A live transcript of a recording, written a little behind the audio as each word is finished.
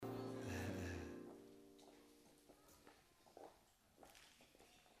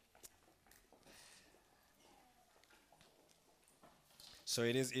So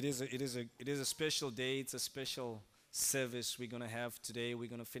it is a special day. It's a special service we're gonna have today. We're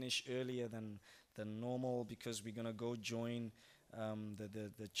gonna finish earlier than normal because we're gonna go join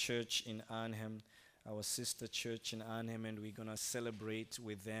the church in Arnhem, our sister church in Arnhem, and we're gonna celebrate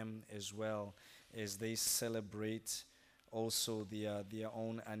with them as well as they celebrate also their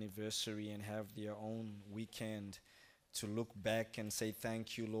own anniversary and have their own weekend to look back and say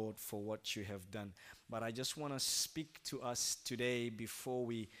thank you, Lord, for what you have done. But I just want to speak to us today before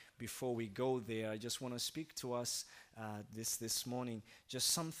we go there. I just want to speak to us this morning, just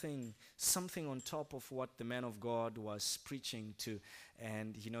something on top of what the man of God was preaching to.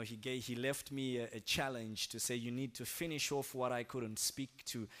 And he left me a challenge to say you need to finish off what I couldn't speak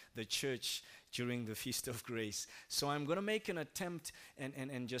to the church during the Feast of Grace. So I'm going to make an attempt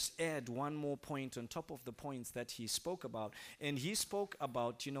and just add one more point on top of the points that he spoke about. And he spoke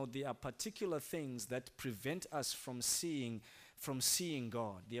about, there are particular things that prevent us from seeing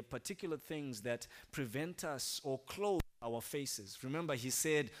God. There are particular things that prevent us or close our faces. Remember, he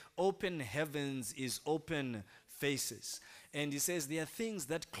said, open heavens is open faces. And he says there are things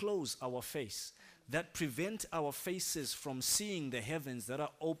that close our face, that prevent our faces from seeing the heavens that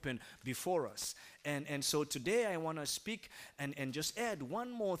are open before us. And so today I want to speak and just add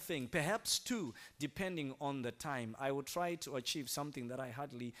one more thing, perhaps two, depending on the time. I will try to achieve something that I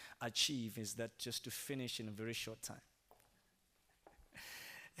hardly achieve, is that just to finish in a very short time.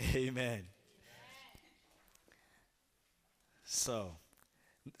 Amen. So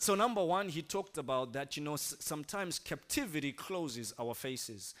number one, he talked about that, sometimes captivity closes our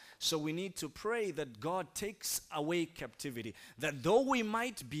faces. So we need to pray that God takes away captivity. That though we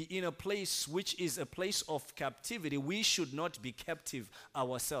might be in a place which is a place of captivity, we should not be captive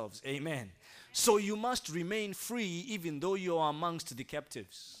ourselves. Amen. So you must remain free even though you are amongst the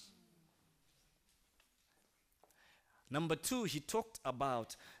captives. Number two, he talked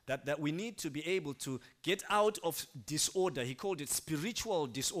about that we need to be able to get out of disorder. He called it spiritual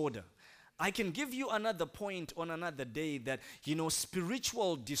disorder. I can give you another point on another day that,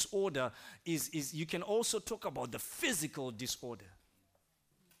 spiritual disorder is you can also talk about the physical disorder.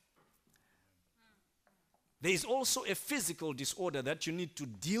 There is also a physical disorder that you need to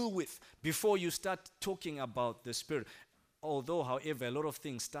deal with before you start talking about the spirit. Although, however, a lot of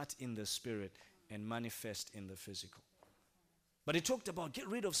things start in the spirit and manifest in the physical. But he talked about get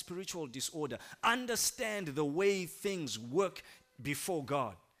rid of spiritual disorder. Understand the way things work before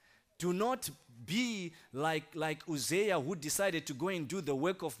God. Do not be like Uzziah, who decided to go and do the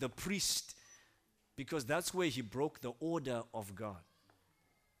work of the priest, because that's where he broke the order of God.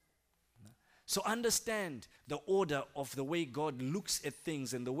 So understand the order of the way God looks at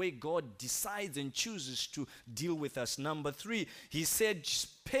things and the way God decides and chooses to deal with us. Number three, he said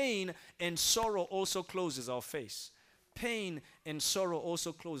pain and sorrow also closes our face. Pain and sorrow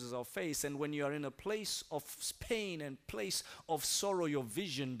also closes our face. And when you are in a place of pain and place of sorrow, your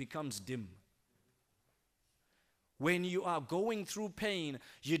vision becomes dim. When you are going through pain,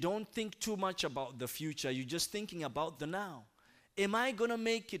 you don't think too much about the future. You're just thinking about the now. Am I going to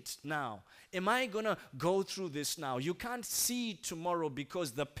make it now? Am I going to go through this now? You can't see tomorrow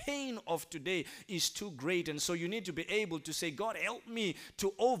because the pain of today is too great. And so you need to be able to say, God, help me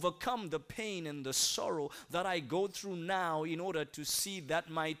to overcome the pain and the sorrow that I go through now in order to see that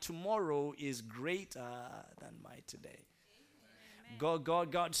my tomorrow is greater than my today.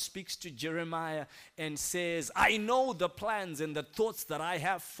 God speaks to Jeremiah and says, I know the plans and the thoughts that I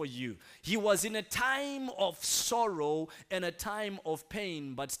have for you. He was in a time of sorrow and a time of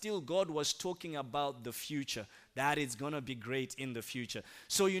pain, but still God was talking about the future. That is going to be great in the future.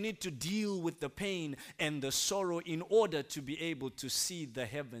 So you need to deal with the pain and the sorrow in order to be able to see the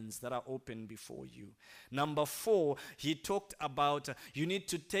heavens that are open before you. Number four, he talked about you need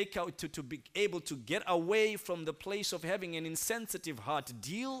to take out to be able to get away from the place of having an insensitive heart.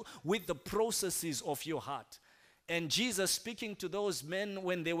 Deal with the processes of your heart. And Jesus, speaking to those men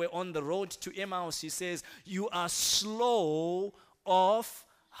when they were on the road to Emmaus, he says, you are slow of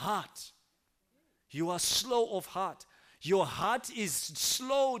heart. You are slow of heart. Your heart is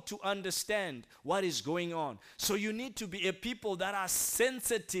slow to understand what is going on. So you need to be a people that are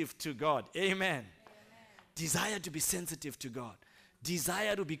sensitive to God. Amen. Desire to be sensitive to God.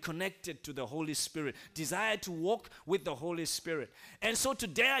 Desire to be connected to the Holy Spirit. Desire to walk with the Holy Spirit. And so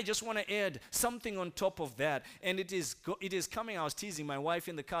today I just want to add something on top of that. And it is coming. I was teasing my wife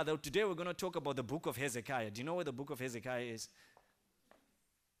in the car that today we're going to talk about the book of Hezekiah. Do you know where the book of Hezekiah is?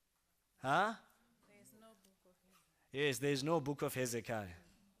 Huh? Yes, there is no book of Hezekiah.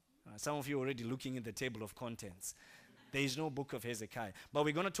 Some of you are already looking at the table of contents. There is no book of Hezekiah. But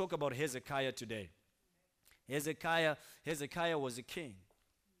we're going to talk about Hezekiah today. Hezekiah was a king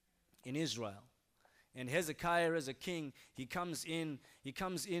in Israel. And Hezekiah, as a king, he comes in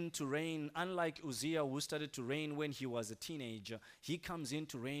to reign. Unlike Uzziah, who started to reign when he was a teenager, he comes in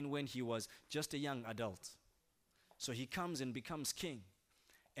to reign when he was just a young adult. So he comes and becomes king.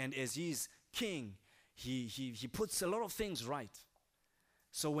 And as he's king, he puts a lot of things right.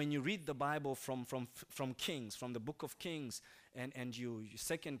 So when you read the Bible from Kings, from the book of Kings, and you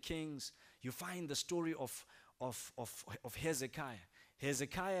 2 Kings, you find the story of Hezekiah.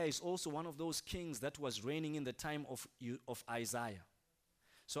 Hezekiah is also one of those kings that was reigning in the time of Isaiah.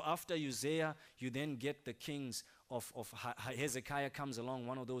 So after Uzziah, you then get the kings of Hezekiah comes along,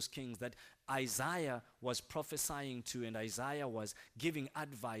 one of those kings that Isaiah was prophesying to, and Isaiah was giving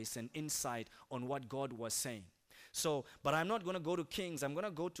advice and insight on what God was saying. So, but I'm not going to go to Kings. I'm going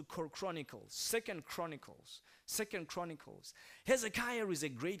to go to Chronicles, Second Chronicles. Hezekiah is a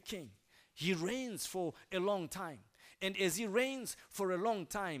great king. He reigns for a long time. And as he reigns for a long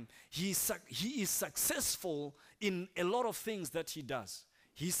time, he is successful in a lot of things that he does.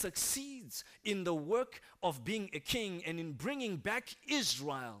 He succeeds in the work of being a king and in bringing back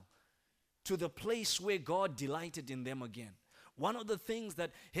Israel to the place where God delighted in them again. One of the things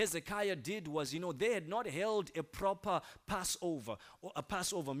that Hezekiah did was, they had not held a proper Passover or a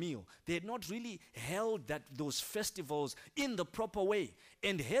Passover meal. They had not really held those festivals in the proper way.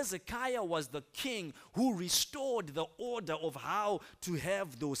 And Hezekiah was the king who restored the order of how to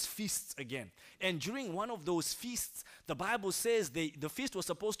have those feasts again. And during one of those feasts, the Bible says the feast was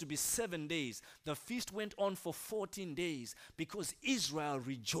supposed to be 7 days. The feast went on for 14 days because Israel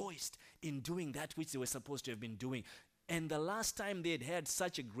rejoiced in doing that which they were supposed to have been doing. And the last time they had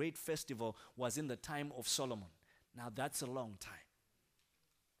such a great festival was in the time of Solomon. Now that's a long time.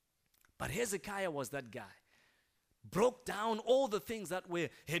 But Hezekiah was that guy. Broke down all the things that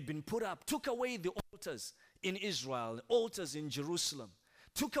had been put up. Took away the altars in Israel, altars in Jerusalem.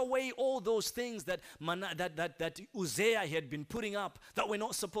 Took away all those things that Uzziah had been putting up that were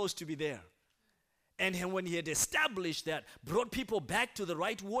not supposed to be there. And when he had established that, brought people back to the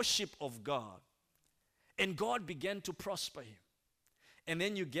right worship of God. And God began to prosper him. And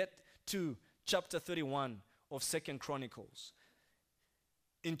then you get to chapter 31 of 2 Chronicles.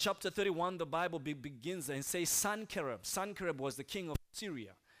 In chapter 31, the Bible begins and says Sennacherib. Sennacherib was the king of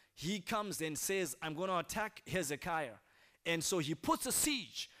Syria. He comes and says, I'm going to attack Hezekiah. And so he puts a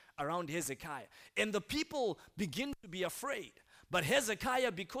siege around Hezekiah. And the people begin to be afraid. But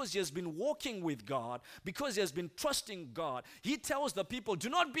Hezekiah, because he has been walking with God, because he has been trusting God, he tells the people, do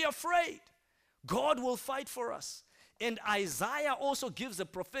not be afraid. God will fight for us. And Isaiah also gives a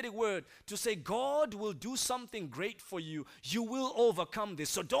prophetic word to say, God will do something great for you. You will overcome this.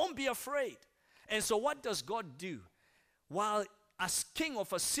 So don't be afraid. And so what does God do? While as king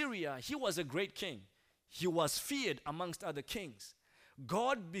of Assyria, he was a great king. He was feared amongst other kings.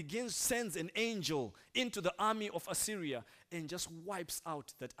 God sends an angel into the army of Assyria and just wipes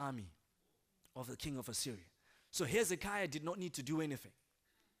out that army of the king of Assyria. So Hezekiah did not need to do anything.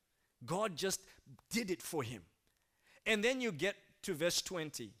 God just did it for him. And then you get to verse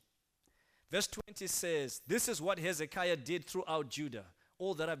 20. Verse 20 says, this is what Hezekiah did throughout Judah,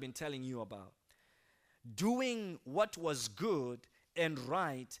 all that I've been telling you about. Doing what was good and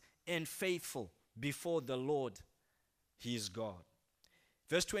right and faithful before the Lord, his God.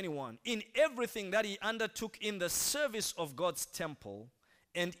 Verse 21, in everything that he undertook in the service of God's temple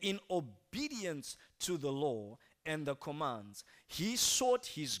and in obedience to the law and the commands, he sought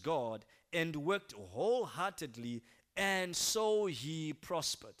his God and worked wholeheartedly, and so he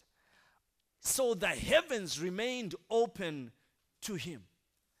prospered. So the heavens remained open to him.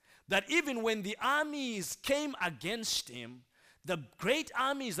 That even when the armies came against him, the great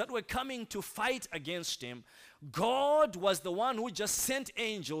armies that were coming to fight against him, God was the one who just sent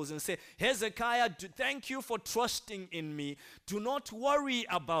angels and said, Hezekiah, thank you for trusting in me. Do not worry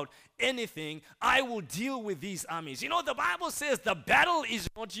about anything. I will deal with these armies. The Bible says the battle is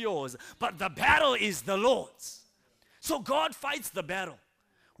not yours, but the battle is the Lord's. So God fights the battle,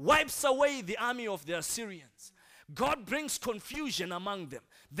 wipes away the army of the Assyrians. God brings confusion among them.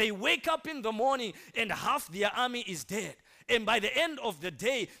 They wake up in the morning and half their army is dead. And by the end of the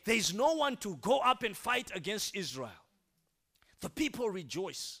day, there is no one to go up and fight against Israel. The people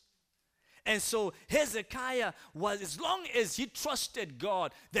rejoice. And so Hezekiah was, as long as he trusted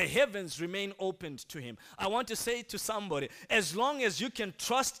God, the heavens remain opened to him. I want to say to somebody, as long as you can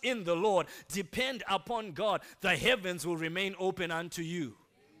trust in the Lord, depend upon God, the heavens will remain open unto you.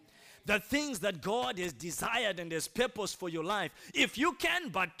 The things that God has desired and has purpose for your life, if you can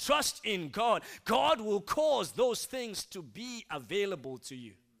but trust in God, God will cause those things to be available to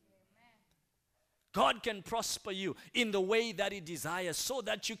you. God can prosper you in the way that He desires so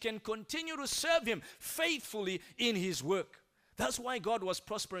that you can continue to serve Him faithfully in His work. That's why God was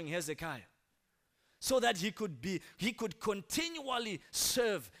prospering Hezekiah. So that he could continually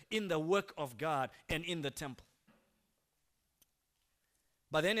serve in the work of God and in the temple.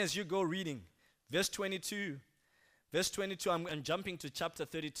 But then as you go reading, verse 22, I'm jumping to chapter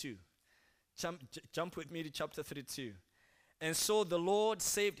 32. Jump with me to chapter 32. And so the Lord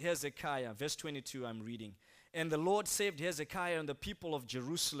saved Hezekiah, verse 22 I'm reading. And the Lord saved Hezekiah and the people of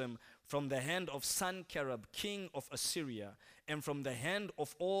Jerusalem from the hand of Sennacherib, king of Assyria, and from the hand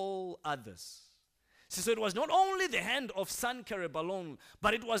of all others. So it was not only the hand of Sennacherib alone,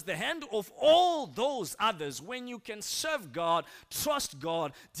 but it was the hand of all those others. When you can serve God, trust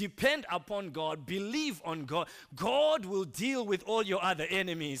God, depend upon God, believe on God, God will deal with all your other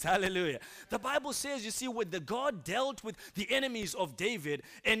enemies. Hallelujah. The Bible says, you see, when God dealt with the enemies of David,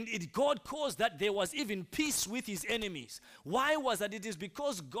 and God caused that there was even peace with his enemies. Why was that? It is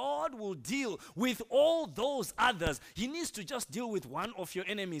because God will deal with all those others. He needs to just deal with one of your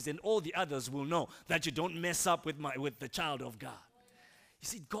enemies, and all the others will know that you don't mess up with the child of God. You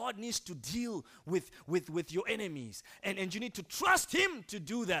see, God needs to deal with your enemies, and you need to trust Him to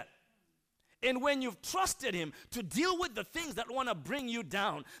do that. And when you've trusted Him to deal with the things that want to bring you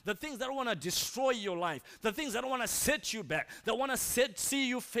down, the things that want to destroy your life, the things that want to set you back, that want to see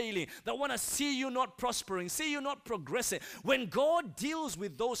you failing, that want to see you not prospering, see you not progressing, when God deals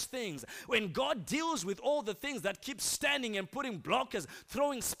with those things, when God deals with all the things that keep standing and putting blockers,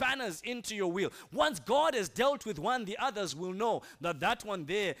 throwing spanners into your wheel, once God has dealt with one, the others will know that that one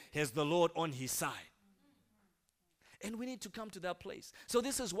there has the Lord on his side. And we need to come to that place. So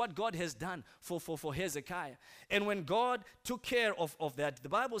this is what God has done for Hezekiah. And when God took care of that, the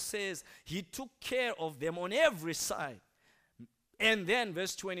Bible says He took care of them on every side. And then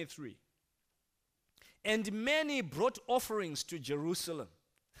verse 23. And many brought offerings to Jerusalem.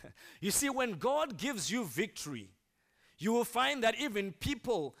 You see, when God gives you victory, you will find that even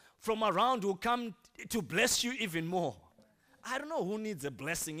people from around will come to bless you even more. I don't know who needs a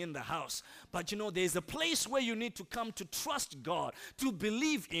blessing in the house, but you know, there's a place where you need to come to trust God, to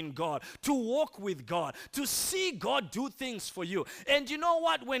believe in God, to walk with God, to see God do things for you. And you know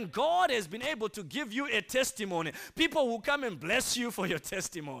what? When God has been able to give you a testimony, people will come and bless you for your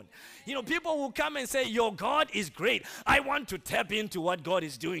testimony. You know, people will come and say, your God is great. I want to tap into what God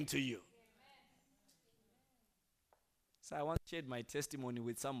is doing to you. So I once shared my testimony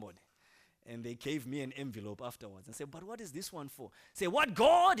with somebody. And they gave me an envelope afterwards and said, but what is this one for? Say, what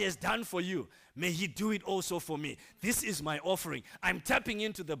God has done for you, may He do it also for me. This is my offering. I'm tapping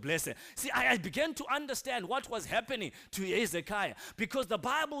into the blessing. See, I began to understand what was happening to Hezekiah, because the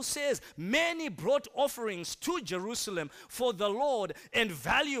Bible says many brought offerings to Jerusalem for the Lord and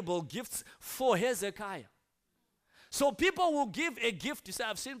valuable gifts for Hezekiah. So people will give a gift. You say,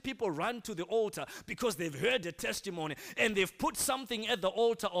 I've seen people run to the altar because they've heard the testimony and they've put something at the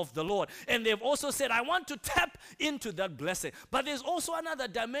altar of the Lord. And they've also said, I want to tap into that blessing. But there's also another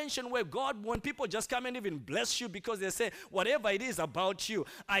dimension where God, when people just come and even bless you because they say, whatever it is about you,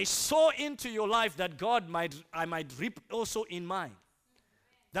 I saw into your life that I might reap also in mine.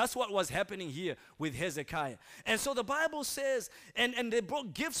 That's what was happening here with Hezekiah. And so the Bible says, and they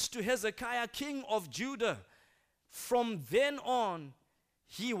brought gifts to Hezekiah, king of Judah. From then on,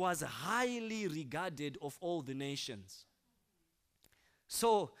 he was highly regarded of all the nations.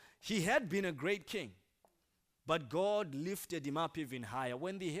 So he had been a great king, but God lifted him up even higher.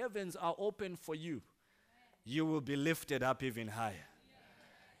 When the heavens are open for you, you will be lifted up even higher.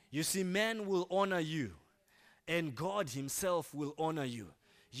 You see, man will honor you, and God Himself will honor you.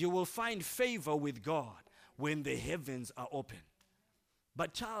 You will find favor with God when the heavens are open.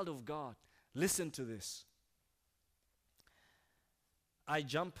 But child of God, listen to this. I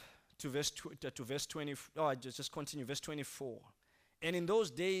jump to verse 20. I just continue, verse 24. And in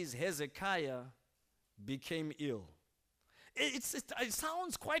those days, Hezekiah became ill. It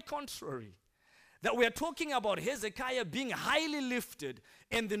sounds quite contrary. That we are talking about Hezekiah being highly lifted,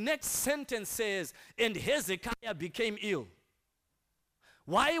 and the next sentence says, and Hezekiah became ill.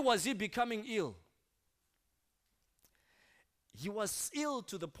 Why was he becoming ill? He was ill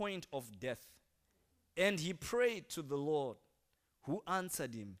to the point of death, and he prayed to the Lord, who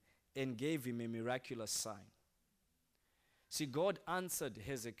answered him and gave him a miraculous sign. See, God answered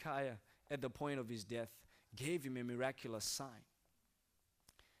Hezekiah at the point of his death, gave him a miraculous sign.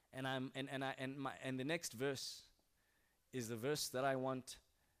 And the next verse is the verse that I want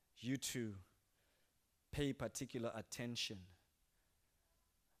you to pay particular attention,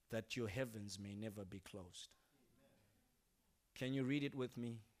 that your heavens may never be closed. Can you read it with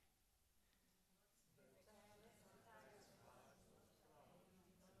me?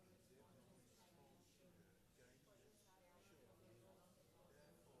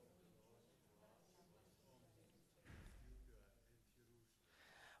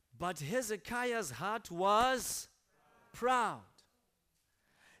 But Hezekiah's heart was proud.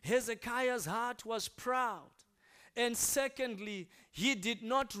 Hezekiah's heart was proud. And secondly, he did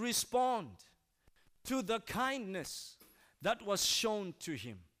not respond to the kindness that was shown to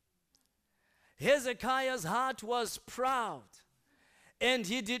him. Hezekiah's heart was proud, and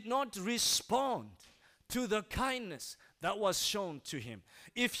he did not respond to the kindness that was shown to him.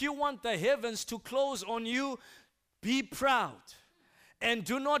 If you want the heavens to close on you, be proud and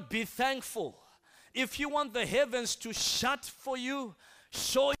do not be thankful. If you want the heavens to shut for you,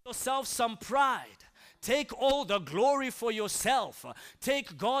 show yourself some pride. Take all the glory for yourself.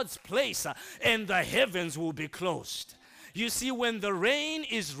 Take God's place, and the heavens will be closed. You see, when the rain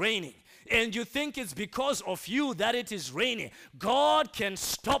is raining, and you think it's because of you that it is raining, God can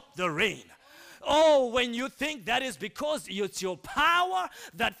stop the rain. Oh, when you think that is because it's your power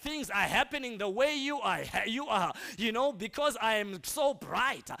that things are happening the way you are, because I am so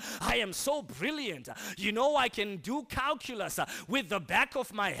bright, I am so brilliant, I can do calculus with the back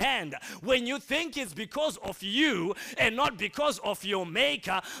of my hand. When you think it's because of you and not because of your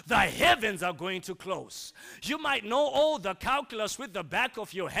maker, the heavens are going to close. You might know all the calculus with the back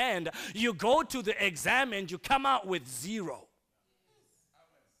of your hand. You go to the exam and you come out with 0.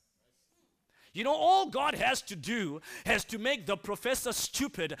 All God has to do is to make the professor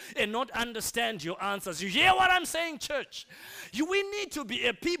stupid and not understand your answers. You hear what I'm saying, church? We need to be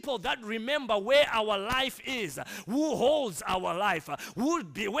a people that remember where our life is, who holds our life,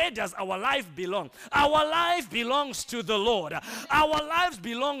 where does our life belong? Our life belongs to the Lord. Our lives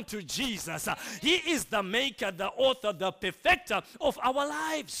belong to Jesus. He is the maker, the author, the perfecter of our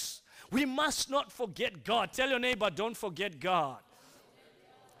lives. We must not forget God. Tell your neighbor, don't forget God.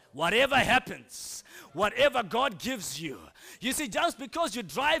 Whatever happens, whatever God gives you. You see, just because you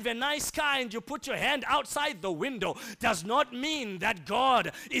drive a nice car and you put your hand outside the window does not mean that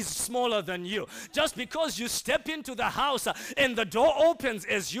God is smaller than you. Just because you step into the house and the door opens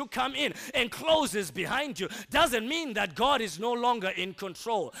as you come in and closes behind you doesn't mean that God is no longer in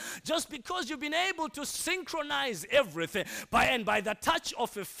control. Just because you've been able to synchronize everything by the touch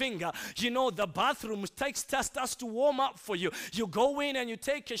of a finger, the bathroom starts to warm up for you. You go in and you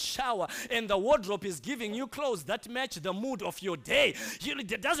take a shower and the wardrobe is giving you clothes that match the mood of your day.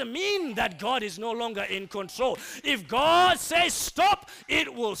 That doesn't mean that God is no longer in control. If God says stop,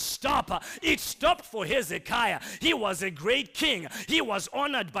 it will stop. It stopped for Hezekiah. He was a great king. He was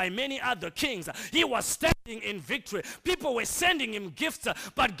honored by many other kings. He was standing in victory. People were sending him gifts,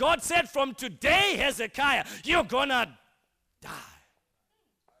 but God said, from today, Hezekiah, you're gonna die.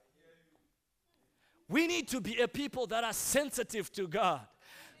 We need to be a people that are sensitive to God.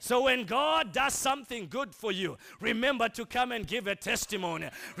 So when God does something good for you, remember to come and give a testimony.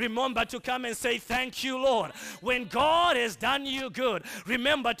 Remember to come and say, thank you, Lord. When God has done you good,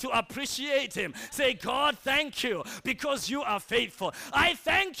 remember to appreciate him. Say, God, thank you because you are faithful. I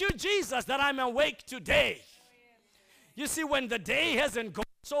thank you, Jesus, that I'm awake today. You see, when the day hasn't gone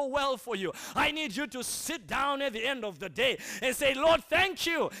so well for you, I need you to sit down at the end of the day and say, Lord, thank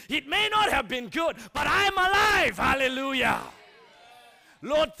you. It may not have been good, but I'm alive. Hallelujah.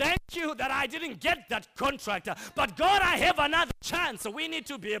 Lord, thank you that I didn't get that contract, but God, I have another chance. So we need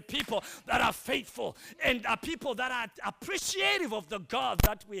to be a people that are faithful and a people that are appreciative of the God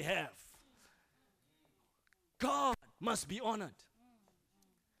that we have. God must be honored.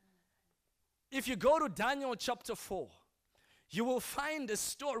 If you go to Daniel chapter 4, you will find a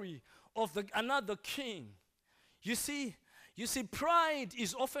story of another king. You see, pride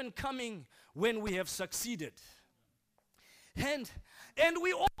is often coming when we have succeeded. And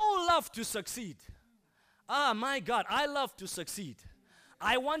we all love to succeed. My God, I love to succeed.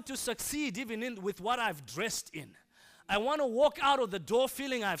 I want to succeed even with what I've dressed in. I want to walk out of the door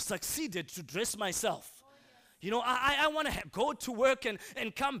feeling I've succeeded to dress myself. I want to go to work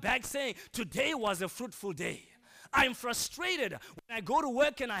and come back saying, today was a fruitful day. I'm frustrated when I go to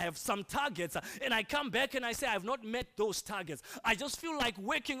work and I have some targets and I come back and I say, I have not met those targets. I just feel like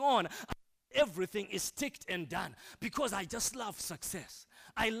working on. Everything is ticked and done because I just love success.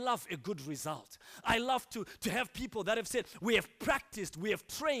 I love a good result. I love to have people that have said, we have practiced, we have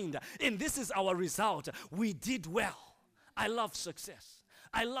trained, and this is our result. We did well. I love success.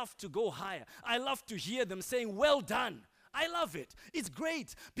 I love to go higher. I love to hear them saying, well done. I love it. It's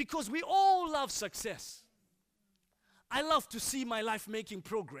great because we all love success. I love to see my life making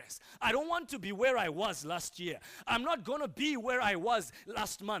progress. I don't want to be where I was last year. I'm not going to be where I was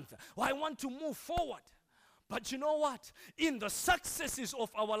last month. I want to move forward. But you know what? In the successes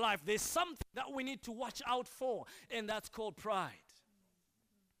of our life, there's something that we need to watch out for, and that's called pride.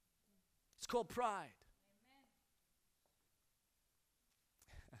 It's called pride.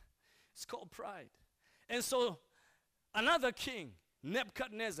 It's called pride. And so another king,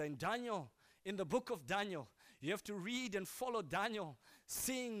 Nebuchadnezzar, in Daniel, in the book of Daniel, you have to read and follow Daniel,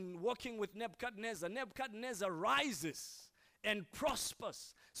 walking with Nebuchadnezzar. Nebuchadnezzar rises and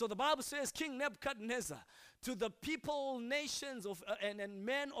prospers. So the Bible says, King Nebuchadnezzar, to the people, nations of and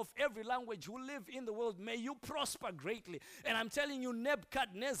men of every language who live in the world, may you prosper greatly. And I'm telling you,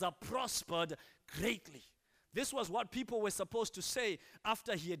 Nebuchadnezzar prospered greatly. This was what people were supposed to say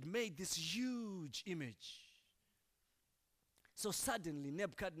after he had made this huge image. So suddenly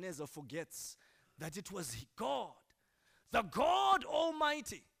Nebuchadnezzar forgets that it was God, the God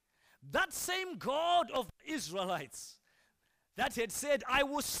Almighty, that same God of the Israelites, that had said, I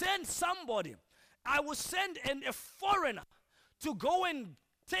will send somebody, I will send a foreigner to go and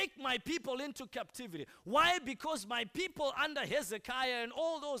take my people into captivity. Why? Because my people under Hezekiah and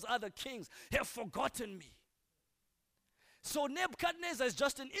all those other kings have forgotten me. So Nebuchadnezzar is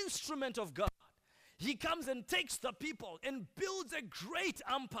just an instrument of God. He comes and takes the people and builds a great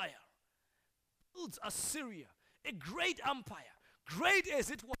empire. Builds Assyria, a great empire, great as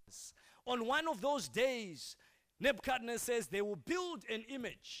it was. On one of those days, Nebuchadnezzar says they will build an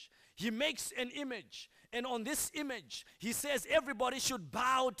image. He makes an image. And on this image, he says everybody should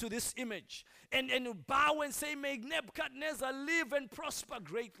bow to this image. And bow and say, may Nebuchadnezzar live and prosper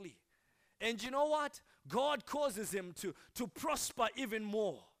greatly. And you know what? God causes him to prosper even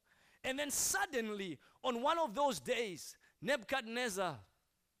more. And then suddenly, on one of those days, Nebuchadnezzar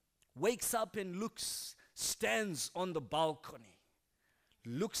wakes up and stands on the balcony,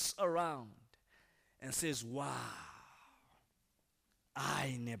 looks around, and says, wow,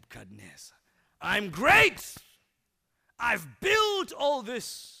 I, Nebuchadnezzar, I'm great. I've built all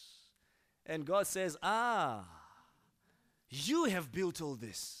this. And God says, you have built all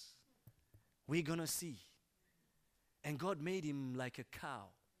this. We're going to see. And God made him like a cow,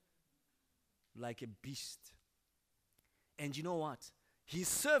 like a beast. And you know what? His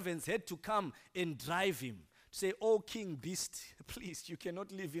servants had to come and drive him. Say, oh, king beast, please, you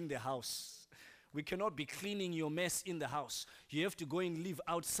cannot live in the house. We cannot be cleaning your mess in the house. You have to go and live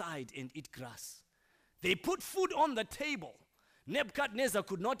outside and eat grass. They put food on the table. Nebuchadnezzar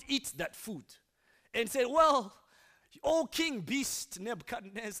could not eat that food. And said, well, oh, king beast,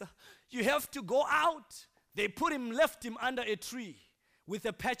 Nebuchadnezzar, you have to go out. They left him under a tree with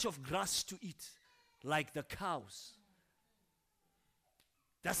a patch of grass to eat, like the cows.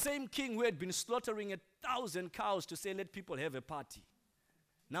 The same king who had been slaughtering 1,000 cows to say, let people have a party.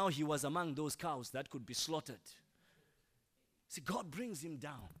 Now he was among those cows that could be slaughtered. See, God brings him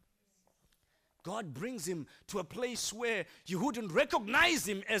down. God brings him to a place where you wouldn't recognize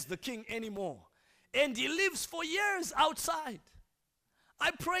him as the king anymore. And he lives for years outside.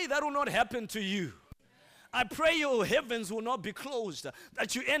 I pray that will not happen to you. I pray your heavens will not be closed,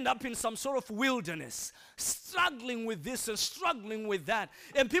 that you end up in some sort of wilderness, struggling with this and struggling with that.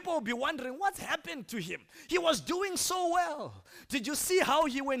 And people will be wondering, what happened to him? He was doing so well. Did you see how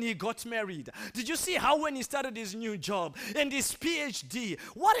when he got married? Did you see how when he started his new job and his PhD?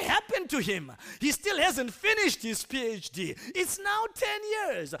 What happened to him? He still hasn't finished his PhD. It's now 10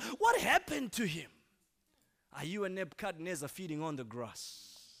 years. What happened to him? Are you a Nebuchadnezzar feeding on the grass?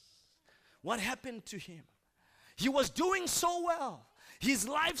 What happened to him? He was doing so well. His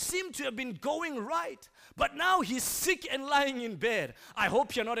life seemed to have been going right. But now he's sick and lying in bed. I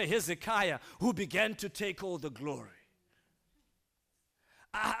hope you're not a Hezekiah who began to take all the glory.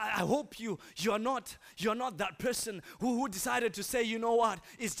 I hope you're not that person who decided to say, you know what,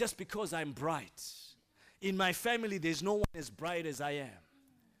 it's just because I'm bright. In my family, there's no one as bright as I am.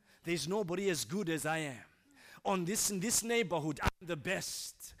 There's nobody as good as I am. In this neighborhood, I'm the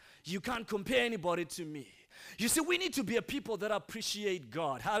best. You can't compare anybody to me. You see, we need to be a people that appreciate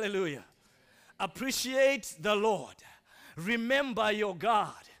God. Hallelujah. Appreciate the Lord. Remember your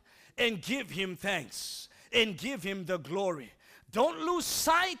God and give him thanks and give him the glory. Don't lose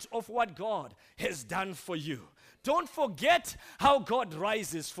sight of what God has done for you. Don't forget how God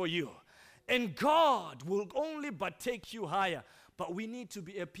rises for you. And God will only but take you higher. But we need to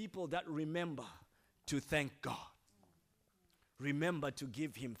be a people that remember to thank God. Remember to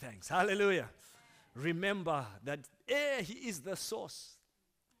give him thanks. Hallelujah. Remember that he is the source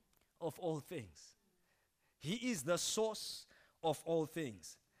of all things. He is the source of all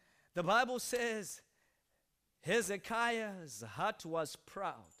things. The Bible says Hezekiah's heart was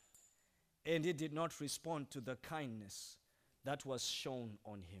proud, and he did not respond to the kindness that was shown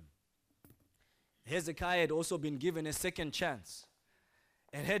on him. Hezekiah had also been given a second chance.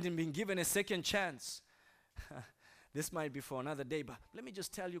 And hadn't been given a second chance. This might be for another day, but let me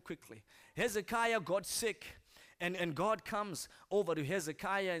just tell you quickly. Hezekiah got sick, And God comes over to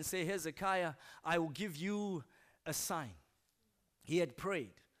Hezekiah and say, Hezekiah, I will give you a sign. He had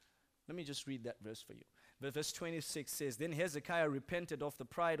prayed. Let me just read that verse for you. Verse 26 says, Then Hezekiah repented of the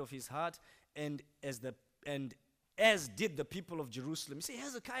pride of his heart, and as did the people of Jerusalem. You see,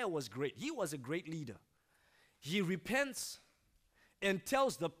 Hezekiah was great. He was a great leader. He repents and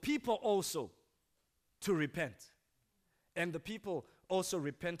tells the people also to repent. And the people also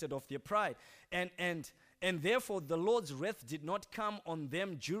repented of their pride. And therefore the Lord's wrath did not come on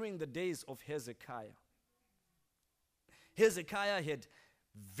them during the days of Hezekiah. Hezekiah had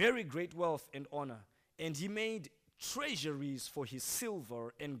very great wealth and honor, and he made treasuries for his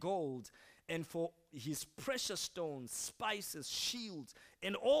silver and gold, and for his precious stones, spices, shields,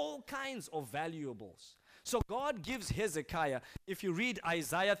 and all kinds of valuables. So God gives Hezekiah, if you read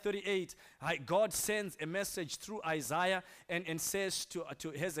Isaiah 38, God sends a message through Isaiah and says to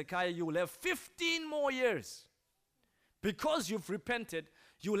Hezekiah, you will have 15 more years. Because you've repented,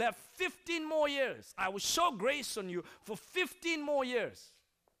 you will have 15 more years. I will show grace on you for 15 more years.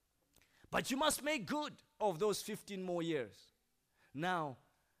 But you must make good of those 15 more years. Now,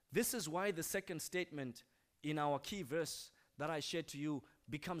 this is why the second statement in our key verse that I shared to you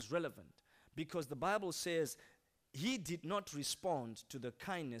becomes relevant. Because the Bible says he did not respond to the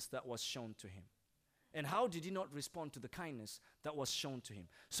kindness that was shown to him. And how did he not respond to the kindness that was shown to him?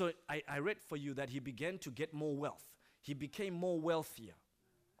 So I read for you that he began to get more wealth. He became more wealthier.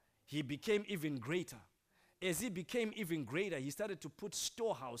 He became even greater. As he became even greater, he started to put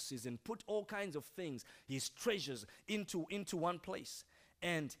storehouses and put all kinds of things, his treasures, into one place.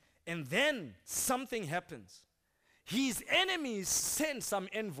 And then something happens. His enemies sent some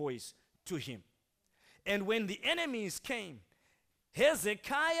envoys to him. And when the enemies came,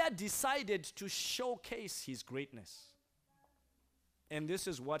 Hezekiah decided to showcase his greatness. And this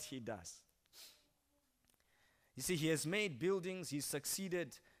is what he does. You see, he has made buildings, he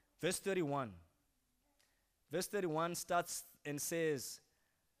succeeded. Verse 31. Verse 31 starts and says,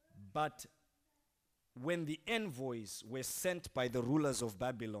 But when the envoys were sent by the rulers of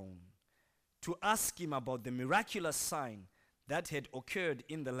Babylon to ask him about the miraculous sign that had occurred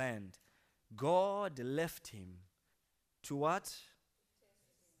in the land, God left him to what?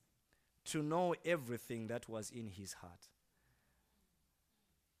 To know everything that was in his heart.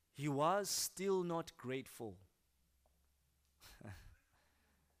 He was still not grateful.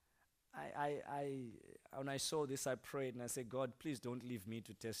 When I saw this, I prayed and I said, God, please don't leave me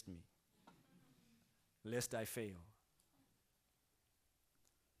to test me, lest I fail.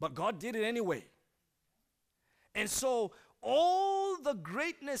 But God did it anyway. And so all the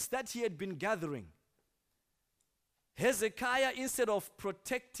greatness that he had been gathering, Hezekiah, instead of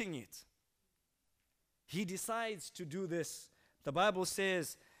protecting it, he decides to do this. The Bible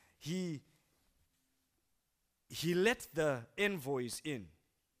says he let the envoys in.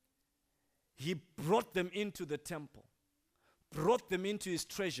 He brought them into the temple, brought them into his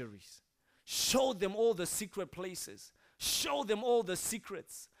treasuries, showed them all the secret places, showed them all the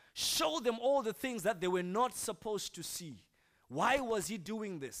secrets, showed them all the things that they were not supposed to see. Why was he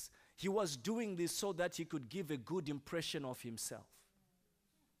doing this? He was doing this so that he could give a good impression of himself.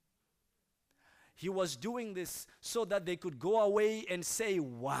 He was doing this so that they could go away and say,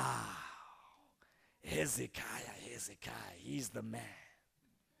 wow, Hezekiah, he's the man.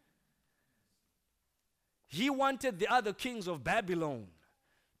 He wanted the other kings of Babylon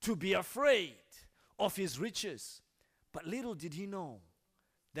to be afraid of his riches. But little did he know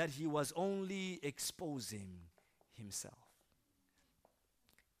that he was only exposing himself.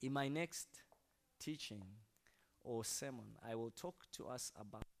 In my next teaching or sermon, I will talk to us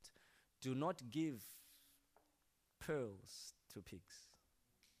about do not give pearls to pigs.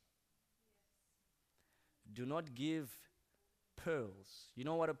 Do not give pearls. You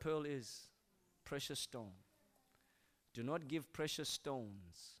know what a pearl is? Precious stone. Do not give precious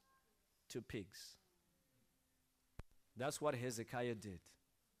stones to pigs. That's what Hezekiah did.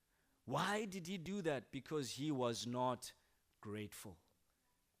 Why did he do that? Because he was not grateful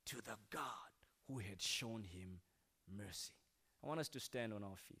to the God who had shown him mercy. I want us to stand on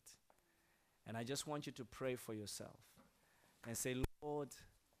our feet. And I just want you to pray for yourself and say, Lord,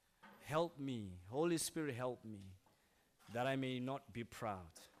 help me. Holy Spirit, help me that I may not be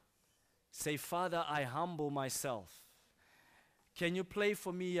proud. Say, Father, I humble myself. Can you play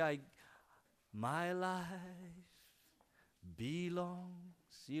for me? My life belongs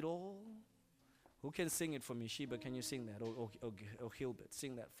it all. Who can sing it for me? Sheba, can you sing that? Or Hilbert,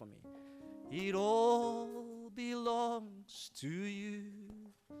 sing that for me. It all belongs to you.